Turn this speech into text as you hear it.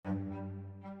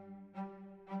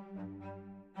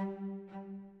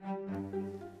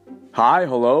Hi,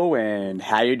 hello, and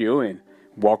how you doing?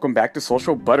 Welcome back to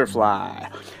Social Butterfly.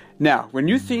 Now, when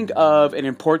you think of an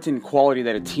important quality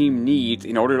that a team needs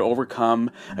in order to overcome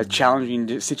a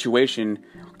challenging situation,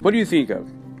 what do you think of?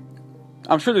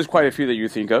 I'm sure there's quite a few that you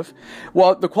think of.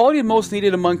 Well, the quality most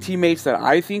needed among teammates that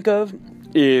I think of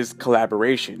is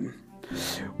collaboration.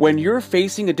 When you're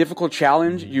facing a difficult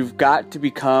challenge, you've got to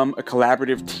become a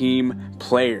collaborative team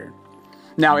player.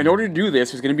 Now, in order to do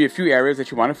this, there's going to be a few areas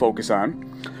that you want to focus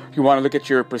on. You want to look at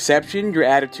your perception, your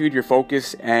attitude, your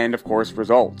focus, and of course,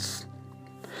 results.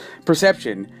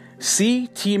 Perception. See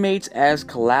teammates as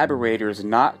collaborators,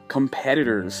 not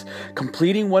competitors.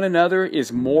 Completing one another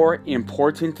is more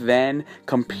important than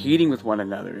competing with one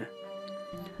another.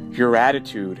 Your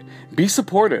attitude. Be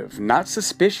supportive, not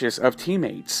suspicious of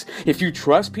teammates. If you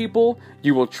trust people,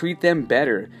 you will treat them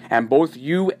better, and both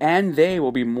you and they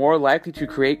will be more likely to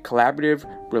create collaborative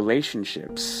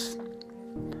relationships.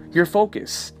 Your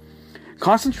focus.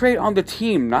 Concentrate on the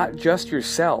team, not just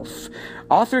yourself.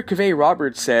 Author Kaveh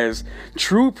Roberts says,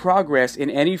 "True progress in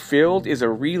any field is a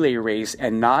relay race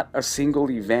and not a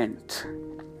single event."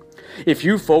 If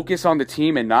you focus on the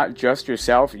team and not just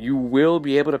yourself, you will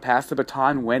be able to pass the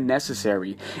baton when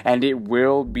necessary, and it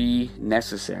will be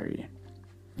necessary.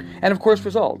 And of course,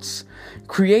 results.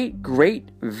 Create great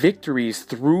victories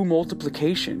through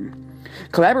multiplication.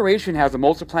 Collaboration has a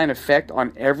multiplying effect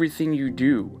on everything you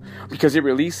do because it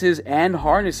releases and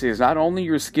harnesses not only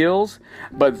your skills,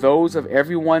 but those of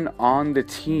everyone on the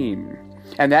team.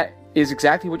 And that is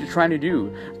exactly what you're trying to do.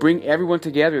 Bring everyone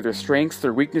together, their strengths,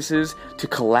 their weaknesses, to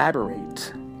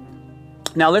collaborate.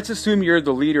 Now, let's assume you're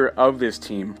the leader of this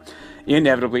team.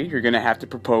 Inevitably, you're going to have to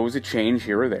propose a change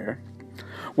here or there.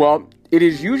 Well, it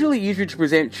is usually easier to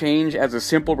present change as a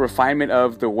simple refinement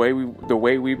of the way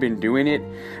we've been doing it,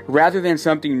 rather than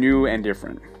something new and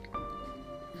different.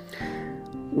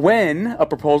 When a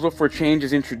proposal for change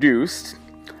is introduced,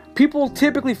 people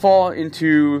typically fall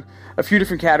into a few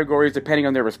different categories depending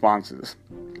on their responses.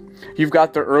 You've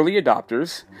got the early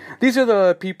adopters. These are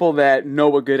the people that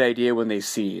know a good idea when they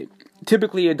see it.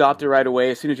 Typically adopt it right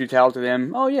away as soon as you tell it to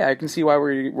them, "Oh yeah, I can see why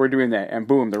we're doing that," and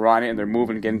boom, they're on it and they're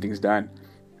moving and getting things done.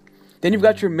 Then you've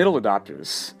got your middle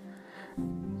adopters.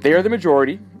 They are the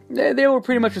majority. They will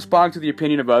pretty much respond to the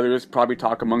opinion of others, probably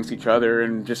talk amongst each other,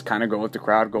 and just kind of go with the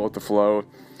crowd, go with the flow.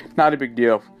 Not a big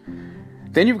deal.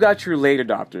 Then you've got your late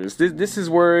adopters. This is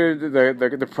where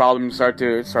the problems start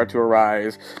to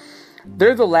arise.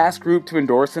 They're the last group to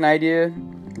endorse an idea.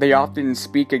 They often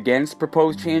speak against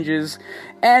proposed changes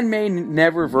and may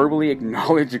never verbally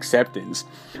acknowledge acceptance.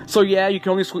 So yeah, you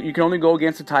can only go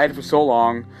against the tide for so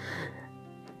long.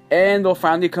 And they'll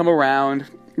finally come around,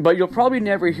 but you'll probably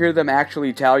never hear them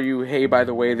actually tell you, "Hey, by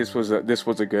the way, this was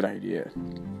a good idea."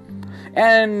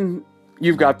 And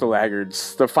you've got the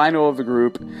laggards, the final of the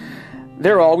group.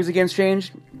 They're always against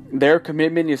change. Their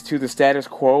commitment is to the status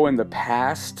quo in the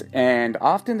past, and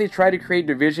often they try to create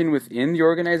division within the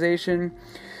organization.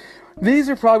 These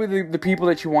are probably the people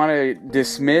that you want to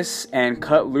dismiss and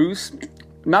cut loose,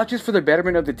 not just for the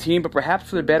betterment of the team, but perhaps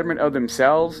for the betterment of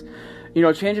themselves. You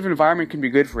know, change of environment can be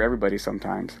good for everybody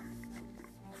sometimes.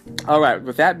 Alright,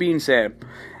 with that being said,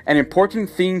 an important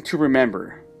thing to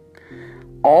remember.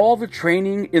 All the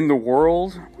training in the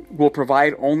world will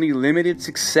provide only limited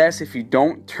success if you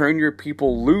don't turn your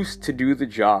people loose to do the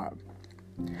job.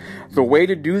 The way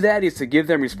to do that is to give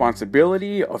them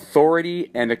responsibility, authority,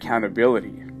 and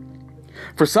accountability.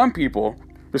 For some people,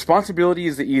 responsibility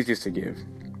is the easiest to give.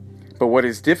 But what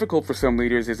is difficult for some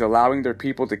leaders is allowing their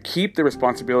people to keep the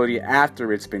responsibility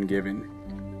after it's been given.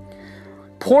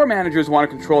 Poor managers want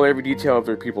to control every detail of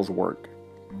their people's work.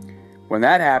 When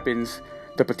that happens,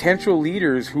 the potential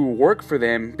leaders who work for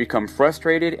them become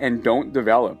frustrated and don't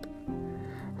develop.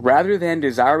 Rather than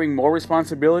desiring more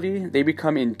responsibility, they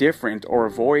become indifferent or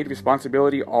avoid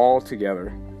responsibility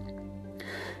altogether.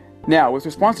 Now, with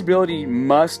responsibility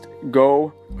must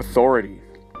go authority.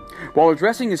 While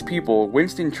addressing his people,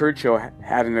 Winston Churchill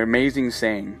had an amazing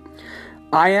saying,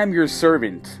 "I am your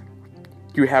servant.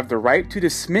 You have the right to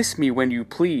dismiss me when you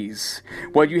please.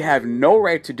 What you have no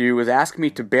right to do is ask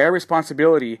me to bear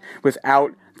responsibility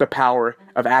without the power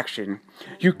of action."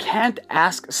 You can't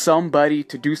ask somebody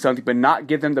to do something but not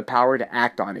give them the power to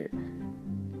act on it.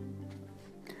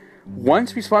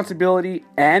 Once responsibility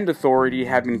and authority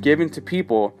have been given to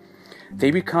people, they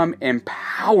become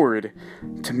empowered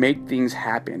to make things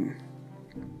happen.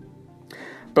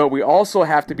 But we also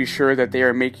have to be sure that they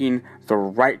are making the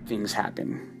right things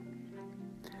happen.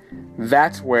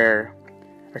 That's where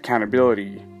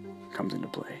accountability comes into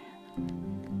play.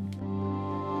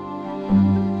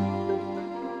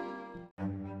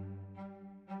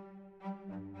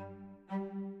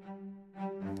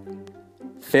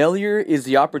 Failure is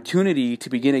the opportunity to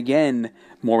begin again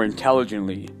more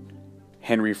intelligently.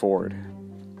 Henry Ford.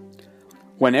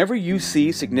 Whenever you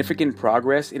see significant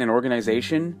progress in an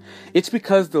organization, it's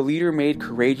because the leader made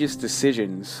courageous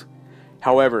decisions.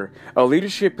 However, a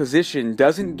leadership position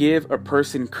doesn't give a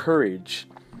person courage,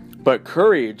 but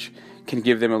courage can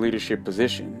give them a leadership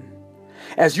position.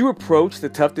 As you approach the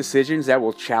tough decisions that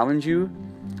will challenge you,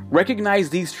 recognize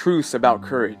these truths about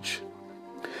courage.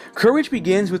 Courage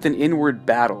begins with an inward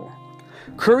battle.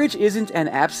 Courage isn't an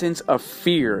absence of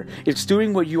fear, it's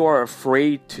doing what you are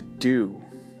afraid to do.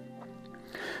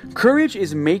 Courage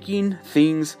is making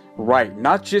things right,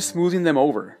 not just smoothing them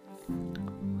over.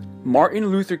 Martin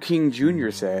Luther King Jr.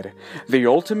 said, "The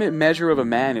ultimate measure of a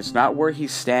man is not where he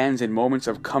stands in moments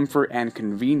of comfort and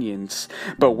convenience,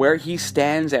 but where he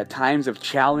stands at times of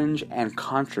challenge and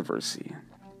controversy."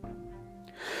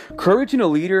 Courage in a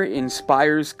leader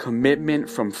inspires commitment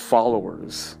from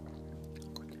followers.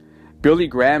 Billy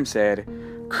Graham said,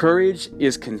 "Courage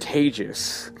is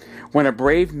contagious. When a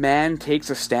brave man takes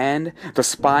a stand, the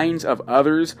spines of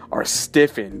others are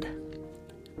stiffened."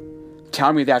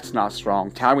 Tell me that's not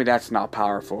strong. Tell me that's not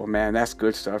powerful. Man, that's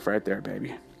good stuff right there,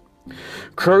 baby.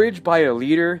 Courage by a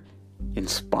leader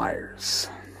inspires.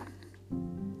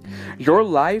 Your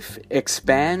life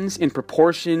expands in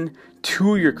proportion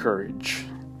to your courage.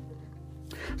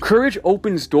 Courage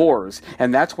opens doors,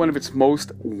 and that's one of its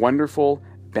most wonderful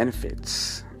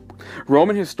benefits.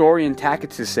 Roman historian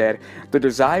Tacitus said, "The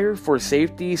desire for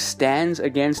safety stands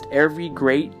against every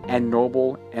great and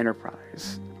noble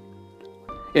enterprise."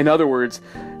 In other words,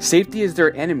 safety is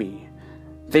their enemy.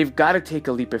 They've got to take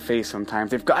a leap of faith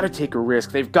sometimes. They've got to take a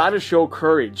risk. They've got to show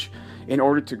courage in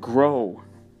order to grow.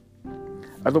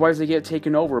 Otherwise, they get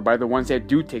taken over by the ones that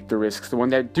do take the risks, the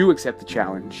ones that do accept the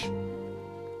challenge.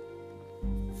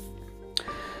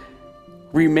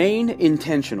 Remain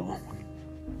intentional.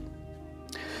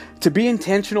 To be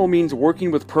intentional means working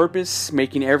with purpose,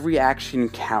 making every action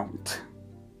count.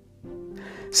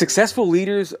 Successful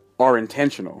leaders are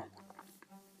intentional.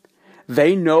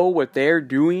 They know what they're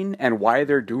doing and why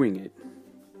they're doing it.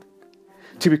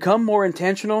 To become more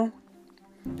intentional,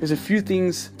 there's a few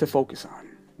things to focus on.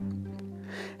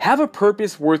 Have a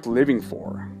purpose worth living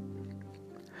for.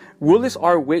 Willis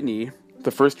R. Whitney,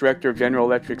 the first director of General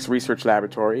Electric's research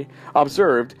laboratory,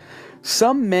 observed,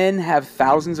 "Some men have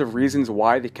thousands of reasons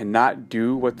why they cannot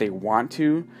do what they want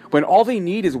to, when all they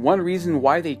need is one reason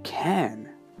why they can."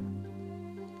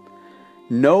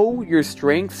 Know your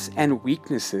strengths and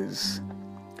weaknesses.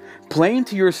 Playing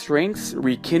to your strengths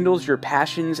rekindles your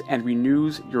passions and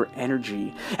renews your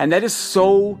energy. And that is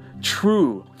so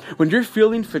true. When you're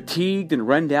feeling fatigued and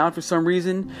run down for some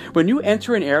reason, when you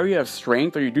enter an area of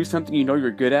strength or you do something you know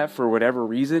you're good at for whatever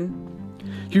reason,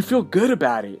 you feel good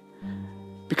about it.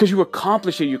 Because you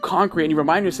accomplish it, you conquer it, and you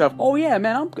remind yourself, "Oh yeah,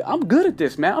 man, I'm good at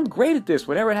this, man. I'm great at this,"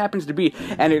 whatever it happens to be.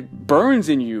 And it burns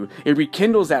in you. It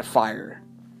rekindles that fire.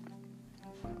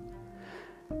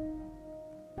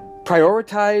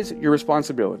 Prioritize your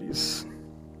responsibilities.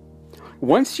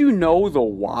 Once you know the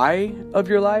why of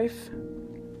your life,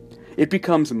 it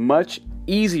becomes much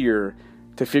easier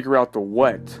to figure out the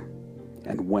what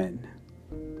and when.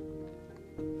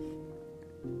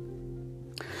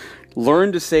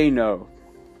 Learn to say no.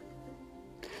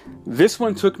 This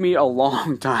one took me a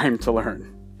long time to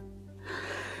learn.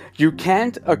 You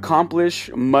can't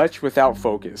accomplish much without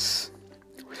focus.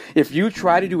 If you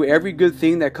try to do every good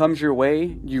thing that comes your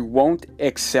way, you won't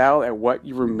excel at what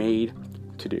you were made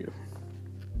to do.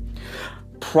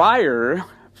 Prior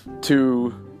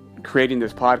to creating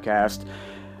this podcast,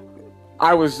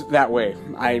 I was that way.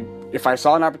 If I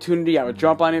saw an opportunity, I would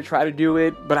jump on it, try to do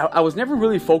it, but I was never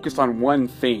really focused on one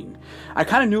thing. I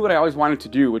kind of knew what I always wanted to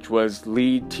do, which was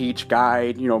lead, teach,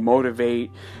 guide,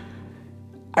 motivate.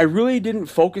 I really didn't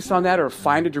focus on that or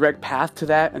find a direct path to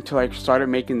that until I started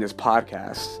making this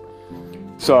podcast.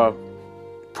 So,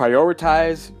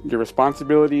 prioritize your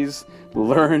responsibilities,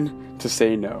 learn to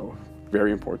say no.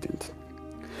 Very important.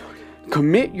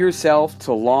 Commit yourself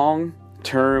to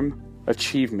long-term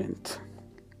achievement.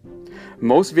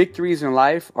 Most victories in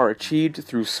life are achieved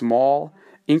through small,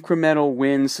 incremental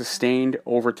wins sustained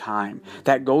over time.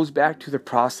 That goes back to the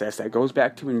process. That goes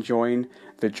back to enjoying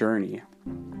the journey.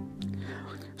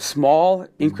 Small,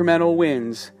 incremental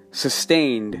wins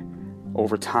sustained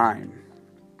over time.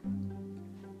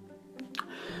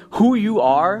 Who you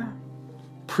are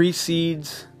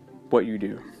precedes what you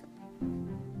do.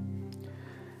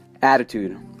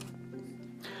 Attitude.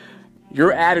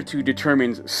 Your attitude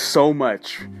determines so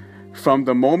much from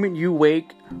the moment you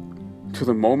wake to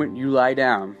the moment you lie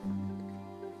down.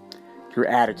 Your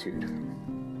attitude.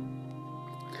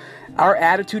 Our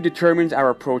attitude determines our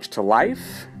approach to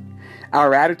life.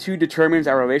 Our attitude determines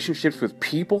our relationships with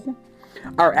people.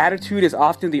 Our attitude is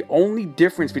often the only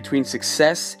difference between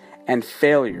success and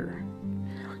failure.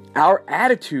 Our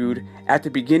attitude at the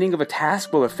beginning of a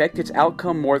task will affect its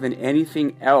outcome more than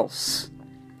anything else.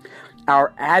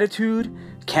 Our attitude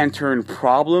can turn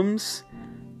problems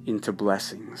into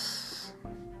blessings.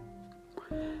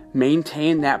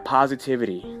 Maintain that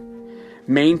positivity.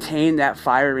 Maintain that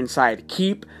fire inside.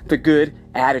 Keep the good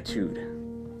attitude.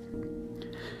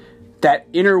 That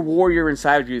inner warrior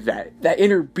inside of you, that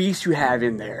inner beast you have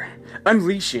in there.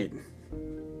 Unleash it.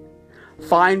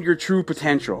 Find your true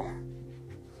potential.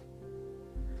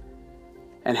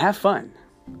 And have fun.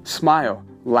 Smile.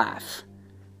 Laugh.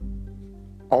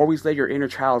 Always let your inner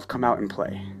child come out and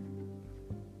play.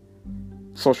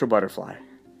 Social Butterfly.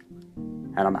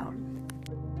 And I'm out.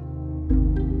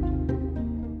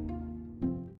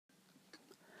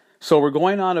 So we're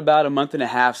going on about a month and a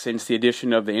half since the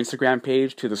addition of the Instagram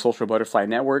page to the Social Butterfly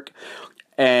Network,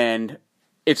 and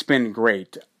it's been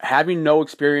great. Having no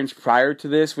experience prior to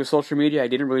this with social media, I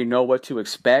didn't really know what to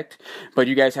expect, but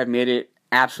you guys have made it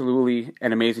absolutely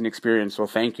an amazing experience, so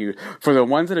thank you. For the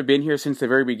ones that have been here since the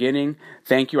very beginning,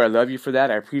 thank you. I love you for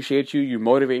that. I appreciate you. You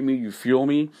motivate me. You fuel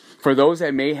me. For those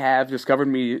that may have discovered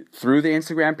me through the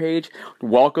Instagram page,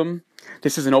 welcome.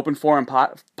 This is an open forum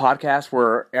podcast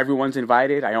where everyone's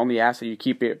invited. I only ask that you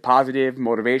keep it positive,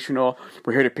 motivational.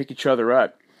 We're here to pick each other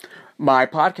up. My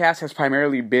podcast has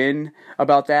primarily been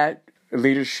about that,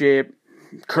 leadership,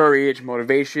 courage,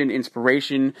 motivation,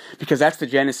 inspiration, because that's the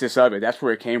genesis of it. That's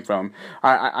where it came from.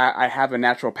 I have a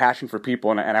natural passion for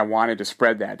people, and I wanted to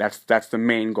spread that. That's the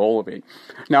main goal of it.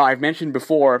 Now, I've mentioned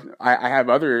before, I have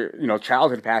other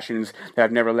childhood passions that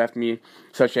have never left me,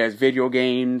 such as video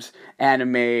games,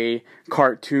 anime,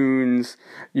 cartoons,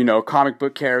 comic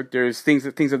book characters, things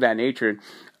of that nature.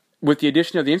 With the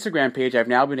addition of the Instagram page, I've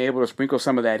now been able to sprinkle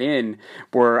some of that in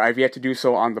where I've yet to do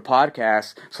so on the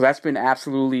podcast. So that's been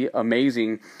absolutely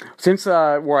amazing. Since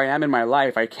where I am in my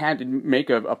life, I can't make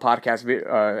a podcast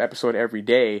episode every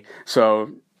day.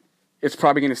 So it's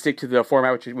probably going to stick to the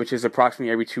format, which is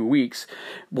approximately every 2 weeks.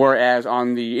 Whereas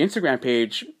on the Instagram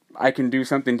page, I can do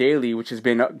something daily, which has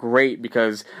been great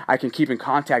because I can keep in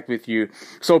contact with you.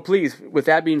 So please, with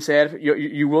that being said,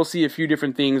 you will see a few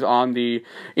different things on the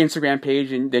Instagram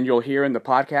page and then you'll hear in the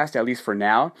podcast, at least for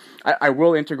now. I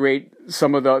will integrate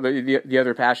some of the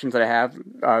other passions that I have,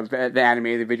 the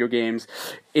anime, the video games,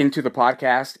 into the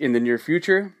podcast in the near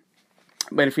future.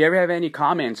 But if you ever have any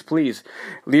comments, please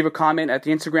leave a comment at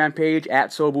the Instagram page at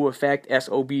SobuEffect,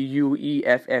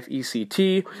 SOBUEFFECT.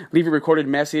 Leave a recorded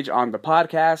message on the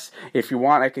podcast. If you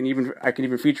want, I can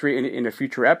even feature it in a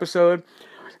future episode.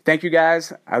 Thank you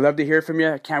guys. I love to hear from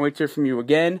you. I can't wait to hear from you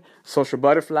again. Social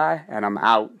Butterfly, and I'm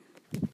out.